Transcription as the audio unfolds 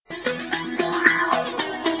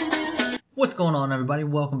What's going on, everybody?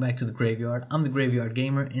 Welcome back to The Graveyard. I'm The Graveyard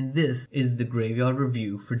Gamer, and this is the Graveyard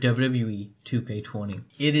Review for WWE 2K20.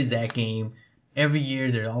 It is that game. Every year,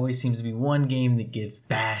 there always seems to be one game that gets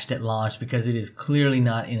bashed at launch because it is clearly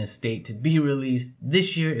not in a state to be released.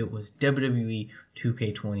 This year, it was WWE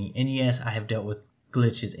 2K20. And yes, I have dealt with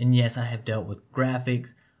glitches. And yes, I have dealt with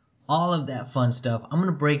graphics. All of that fun stuff. I'm going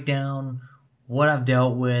to break down what I've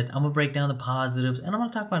dealt with. I'm going to break down the positives. And I'm going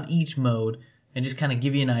to talk about each mode and just kind of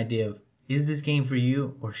give you an idea of, is this game for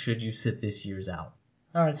you, or should you sit this year's out?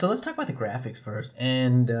 Alright, so let's talk about the graphics first.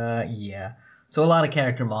 And, yeah. So a lot of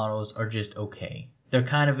character models are just okay. They're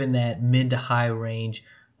kind of in that mid to high range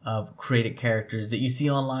of created characters that you see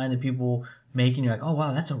online that people make, and you're like, oh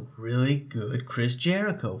wow, that's a really good Chris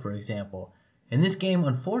Jericho, for example. In this game,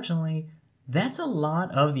 unfortunately, that's a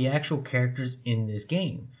lot of the actual characters in this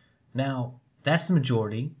game. Now, that's the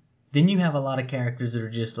majority. Then you have a lot of characters that are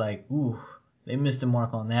just like, ooh, they missed the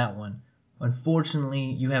mark on that one. Unfortunately,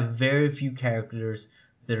 you have very few characters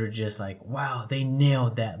that are just like, wow, they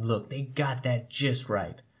nailed that look. They got that just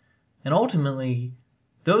right. And ultimately,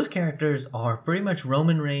 those characters are pretty much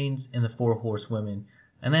Roman Reigns and the Four Horsewomen.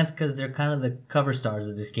 And that's because they're kind of the cover stars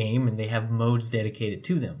of this game and they have modes dedicated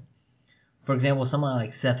to them. For example, someone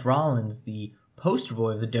like Seth Rollins, the poster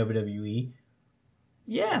boy of the WWE,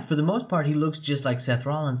 yeah, for the most part, he looks just like Seth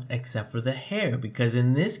Rollins except for the hair. Because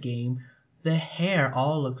in this game, the hair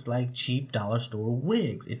all looks like cheap dollar store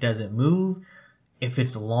wigs. It doesn't move. If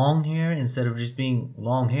it's long hair, instead of just being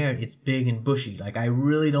long hair, it's big and bushy. Like, I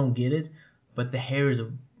really don't get it, but the hair is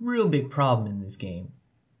a real big problem in this game.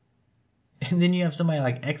 And then you have somebody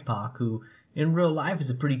like X-Pac, who in real life is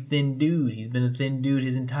a pretty thin dude. He's been a thin dude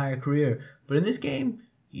his entire career. But in this game,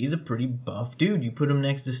 he's a pretty buff dude. You put him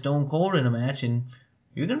next to Stone Cold in a match, and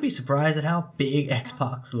you're going to be surprised at how big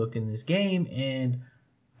X-Pacs look in this game, and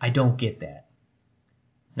I don't get that.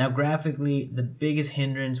 Now, graphically, the biggest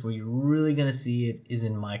hindrance where you're really going to see it is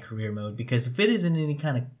in My Career mode, because if it is in any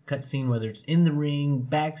kind of cutscene, whether it's in the ring,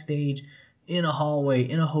 backstage, in a hallway,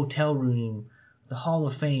 in a hotel room, the Hall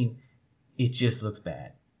of Fame, it just looks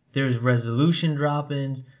bad. There's resolution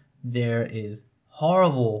drop-ins, there is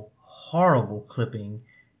horrible, horrible clipping,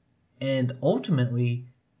 and ultimately,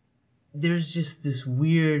 there's just this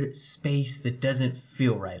weird space that doesn't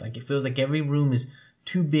feel right. Like, it feels like every room is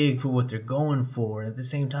too big for what they're going for, and at the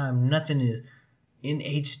same time, nothing is in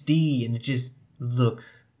HD, and it just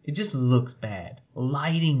looks bad.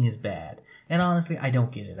 Lighting is bad, and honestly, I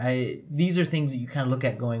don't get it. These are things that you kind of look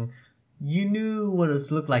at going, you knew what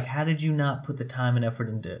it looked like. How did you not put the time and effort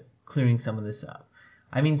into clearing some of this up?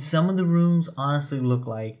 I mean, some of the rooms honestly look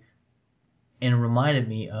like, and reminded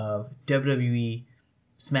me of WWE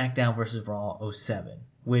SmackDown vs. Raw 07,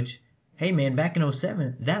 which, hey man, back in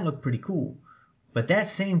 07, that looked pretty cool. But that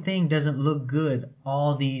same thing doesn't look good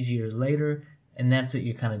all these years later, and that's what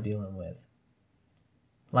you're kind of dealing with.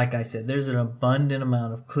 Like I said, there's an abundant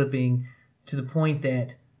amount of clipping to the point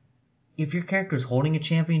that if your character's holding a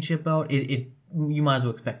championship belt, you might as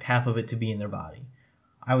well expect half of it to be in their body.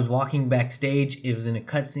 I was walking backstage, it was in a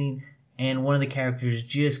cutscene, and one of the characters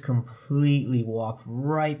just completely walked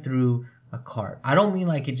right through a cart. I don't mean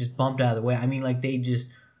like it just bumped out of the way, I mean like they just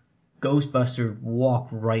Ghostbusters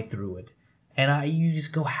walked right through it. And you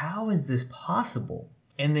just go, how is this possible?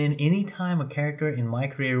 And then anytime a character in My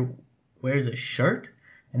Career wears a shirt,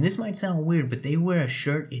 and this might sound weird, but they wear a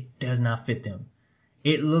shirt, it does not fit them.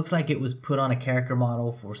 It looks like it was put on a character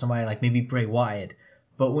model for somebody like maybe Bray Wyatt.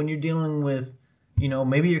 But when you're dealing with,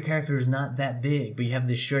 maybe your character is not that big, but you have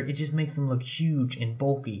this shirt, it just makes them look huge and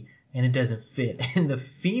bulky, and it doesn't fit. And the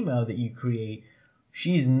female that you create,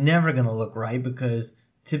 she's never going to look right because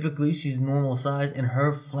typically she's normal size, and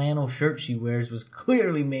her flannel shirt she wears was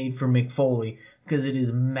clearly made for Mick Foley because it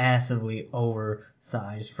is massively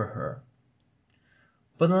oversized for her.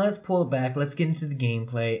 But then let's pull it back, let's get into the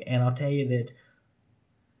gameplay, and I'll tell you that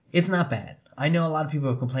it's not bad. I know a lot of people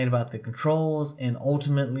have complained about the controls, and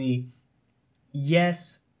ultimately,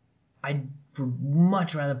 yes, I'd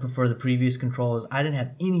much rather prefer the previous controls. I didn't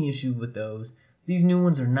have any issue with those. These new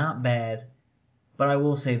ones are not bad, but I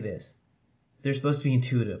will say this. They're supposed to be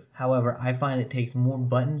intuitive. However, I find it takes more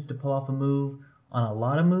buttons to pull off a move on a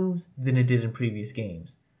lot of moves than it did in previous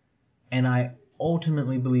games. And I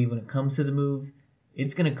ultimately believe when it comes to the moves,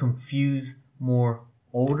 it's going to confuse more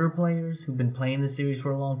older players who've been playing the series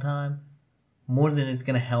for a long time more than it's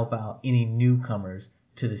going to help out any newcomers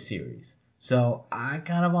to the series. So I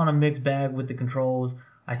kind of on a mixed bag with the controls.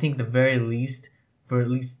 I think the very least, for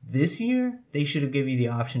at least this year, they should have given you the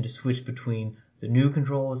option to switch between the new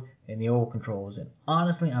controls and the old controls. And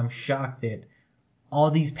honestly, I'm shocked that all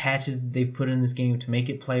these patches that they've put in this game to make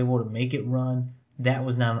it playable, to make it run, that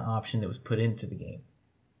was not an option that was put into the game.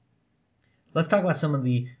 Let's talk about some of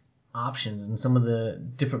the options and some of the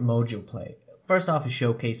different modes you'll play. First off is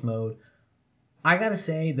Showcase mode. I gotta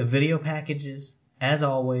say, the video packages, as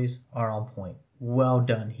always, are on point. Well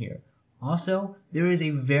done here. Also, there is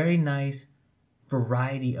a very nice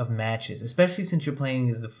variety of matches, especially since you're playing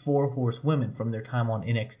as the Four Horsewomen from their time on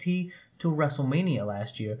NXT to WrestleMania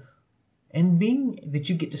last year. And being that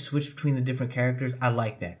you get to switch between the different characters, I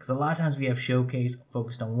like that. Because a lot of times we have Showcase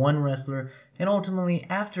focused on one wrestler, and ultimately,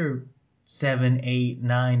 after 7, 8,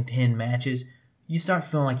 9, 10 matches, you start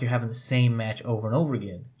feeling like you're having the same match over and over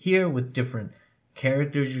again. Here, with different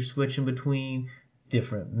characters you're switching between,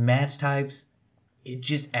 different match types, it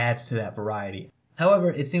just adds to that variety.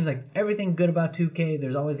 However, it seems like everything good about 2K,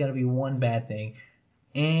 there's always got to be one bad thing,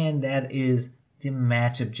 and that is the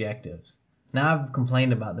match objectives. Now, I've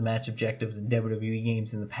complained about the match objectives in WWE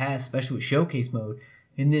games in the past, especially with Showcase mode.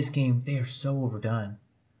 In this game, they are so overdone.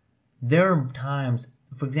 There are times,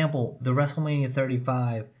 for example, the WrestleMania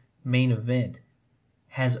 35 main event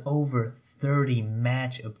has over 30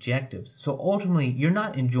 match objectives. So ultimately, you're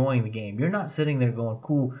not enjoying the game. You're not sitting there going,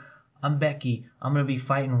 cool, I'm Becky, I'm going to be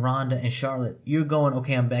fighting Ronda and Charlotte. You're going,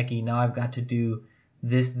 okay, I'm Becky, now I've got to do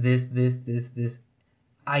this.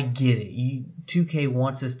 I get it. 2K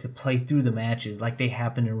wants us to play through the matches like they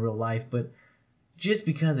happen in real life, but just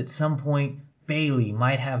because at some point Bayley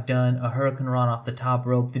might have done a Hurricane Run off the top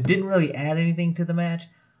rope that didn't really add anything to the match,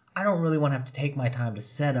 I don't really want to have to take my time to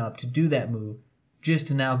set up to do that move just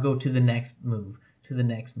to now go to the next move,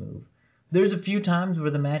 There's a few times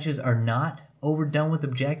where the matches are not overdone with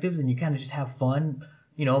objectives and you kind of just have fun,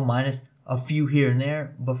 minus a few here and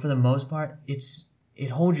there, but for the most part, it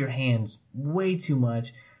holds your hands way too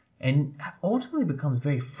much and ultimately becomes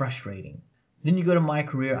very frustrating. Then you go to My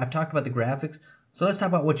Career. I've talked about the graphics, so let's talk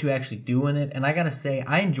about what you actually do in it. And I gotta say,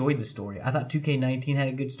 I enjoyed the story. I thought 2K19 had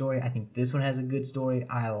a good story. I think this one has a good story.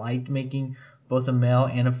 I liked making both a male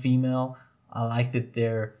and a female. I like that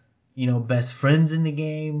they're, best friends in the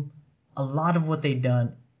game. A lot of what they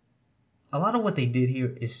did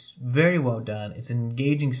here is very well done. It's an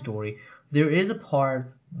engaging story. There is a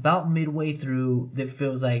part about midway through that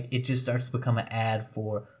feels like it just starts to become an ad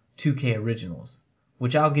for 2K Originals,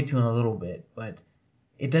 which I'll get to in a little bit, but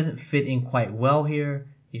it doesn't fit in quite well here.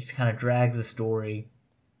 It just kind of drags the story.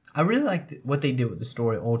 I really liked what they did with the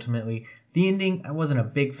story ultimately. The ending I wasn't a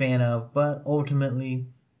big fan of, but ultimately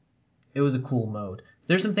it was a cool mode.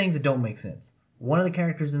 There's some things that don't make sense. One of the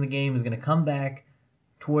characters in the game is going to come back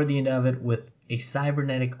toward the end of it with a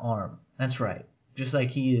cybernetic arm. That's right. Just like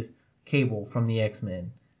he is Cable from the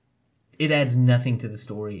X-Men. It adds nothing to the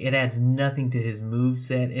story. It adds nothing to his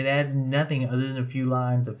moveset. It adds nothing other than a few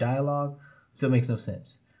lines of dialogue, so it makes no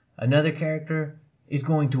sense. Another character is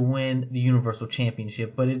going to win the Universal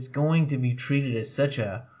Championship, but it's going to be treated as such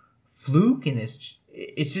a fluke, and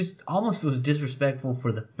it's just almost feels disrespectful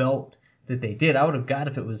for the belt that they did. I would have got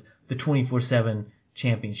if it was the 24/7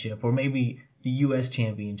 championship or maybe the US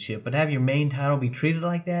championship, but have your main title be treated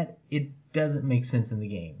like that, it doesn't make sense in the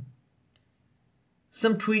game.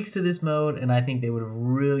 Some tweaks to this mode, and I think they would have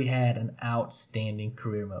really had an outstanding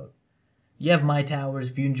career mode. You have My Towers.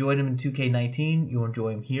 If you enjoyed them in 2K19, you'll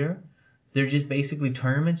enjoy them here. They're just basically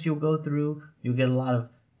tournaments you'll go through. You'll get a lot of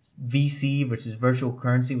VC, which is virtual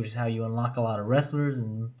currency, which is how you unlock a lot of wrestlers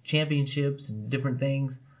and championships and different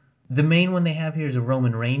things. The main one they have here is a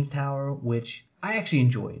Roman Reigns tower, which I actually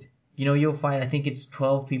enjoyed. You'll fight, I think it's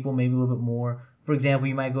 12 people, maybe a little bit more. For example,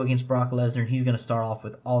 you might go against Brock Lesnar, and he's going to start off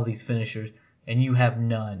with all these finishers, and you have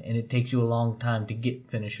none, and it takes you a long time to get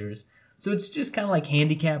finishers. So it's just kind of like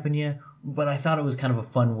handicapping you, but I thought it was kind of a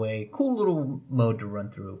fun way, cool little mode to run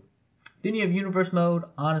through. Then you have Universe mode.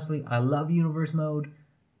 Honestly, I love Universe mode,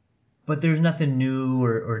 but there's nothing new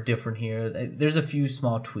or different here. There's a few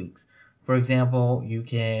small tweaks. For example, you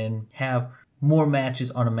can have more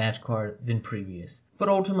matches on a match card than previous. But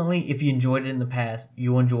ultimately, if you enjoyed it in the past,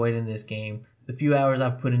 you'll enjoy it in this game. The few hours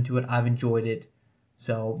I've put into it, I've enjoyed it.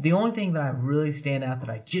 So the only thing that I really stand out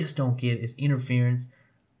that I just don't get is interference.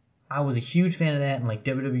 I was a huge fan of that in like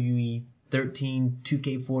WWE 13,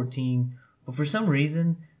 2K14, but for some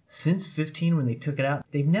reason, since 15 when they took it out,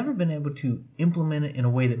 they've never been able to implement it in a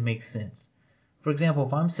way that makes sense. For example,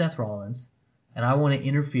 if I'm Seth Rollins and I want to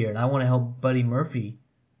interfere and I want to help Buddy Murphy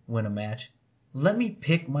win a match, let me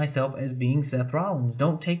pick myself as being Seth Rollins.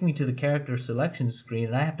 Don't take me to the character selection screen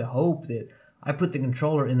and I have to hope that I put the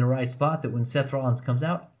controller in the right spot that when Seth Rollins comes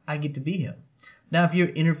out, I get to be him. Now, if you're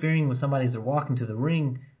interfering with somebody as they're walking to the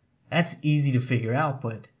ring, that's easy to figure out,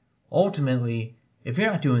 but ultimately, if you're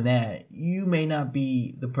not doing that, you may not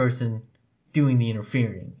be the person doing the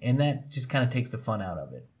interfering, and that just kind of takes the fun out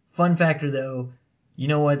of it. Fun factor, though, You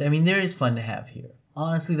know what? I mean, there is fun to have here.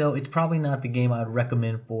 Honestly, though, it's probably not the game I would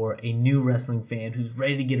recommend for a new wrestling fan who's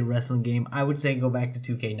ready to get a wrestling game. I would say go back to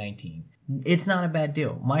 2K19. It's not a bad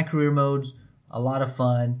deal. My career mode's a lot of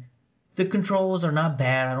fun. The controls are not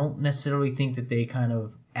bad. I don't necessarily think that they kind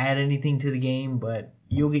of add anything to the game, but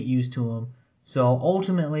you'll get used to them. So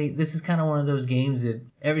ultimately, this is kind of one of those games that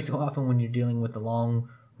every so often when you're dealing with a long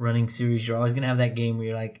running series, you're always going to have that game where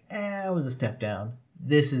you're like, it was a step down.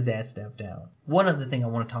 This is that step down. One other thing I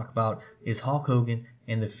want to talk about is Hulk Hogan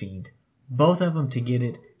and The Fiend. Both of them, to get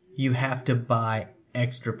it, you have to buy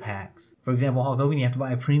extra packs. For example, Hulk Hogan, you have to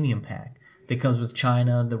buy a premium pack that comes with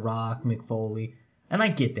Chyna, The Rock, Mick Foley. And I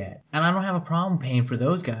get that. And I don't have a problem paying for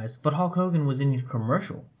those guys, but Hulk Hogan was in your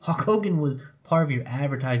commercial. Hulk Hogan was part of your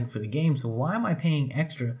advertising for the game, so why am I paying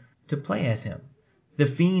extra to play as him? The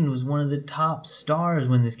Fiend was one of the top stars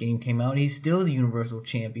when this game came out. He's still the Universal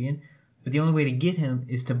Champion, but the only way to get him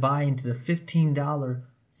is to buy into the $15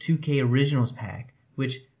 2K Originals pack,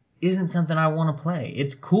 which isn't something I want to play.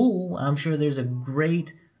 It's cool. I'm sure there's a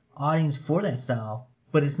great audience for that style,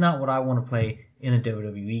 but it's not what I want to play in a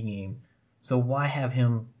WWE game. So why have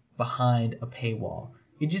him behind a paywall?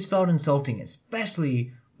 It just felt insulting,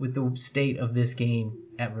 especially with the state of this game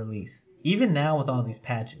at release. Even now with all these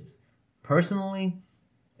patches. Personally,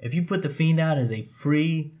 if you put The Fiend out as a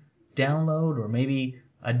free download or maybe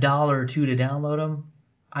 $1 or $2 to download them,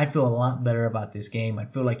 I'd feel a lot better about this game.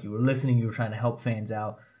 I'd feel like you were listening, you were trying to help fans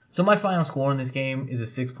out. So my final score in this game is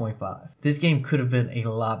a 6.5. This game could have been a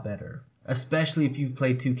lot better, especially if you've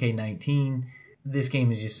played 2K19. This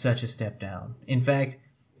game is just such a step down. In fact,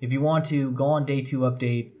 if you want to, go on Day 2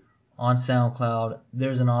 Update on SoundCloud.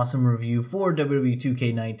 There's an awesome review for WWE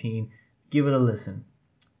 2K19. Give it a listen.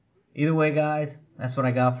 Either way, guys, that's what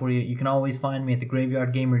I got for you. You can always find me at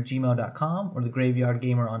thegraveyardgamer@gmail.com or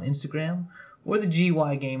thegraveyardgamer on Instagram or the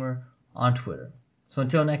GY Gamer on Twitter. So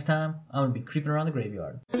until next time, I'm going to be creeping around the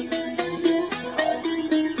graveyard.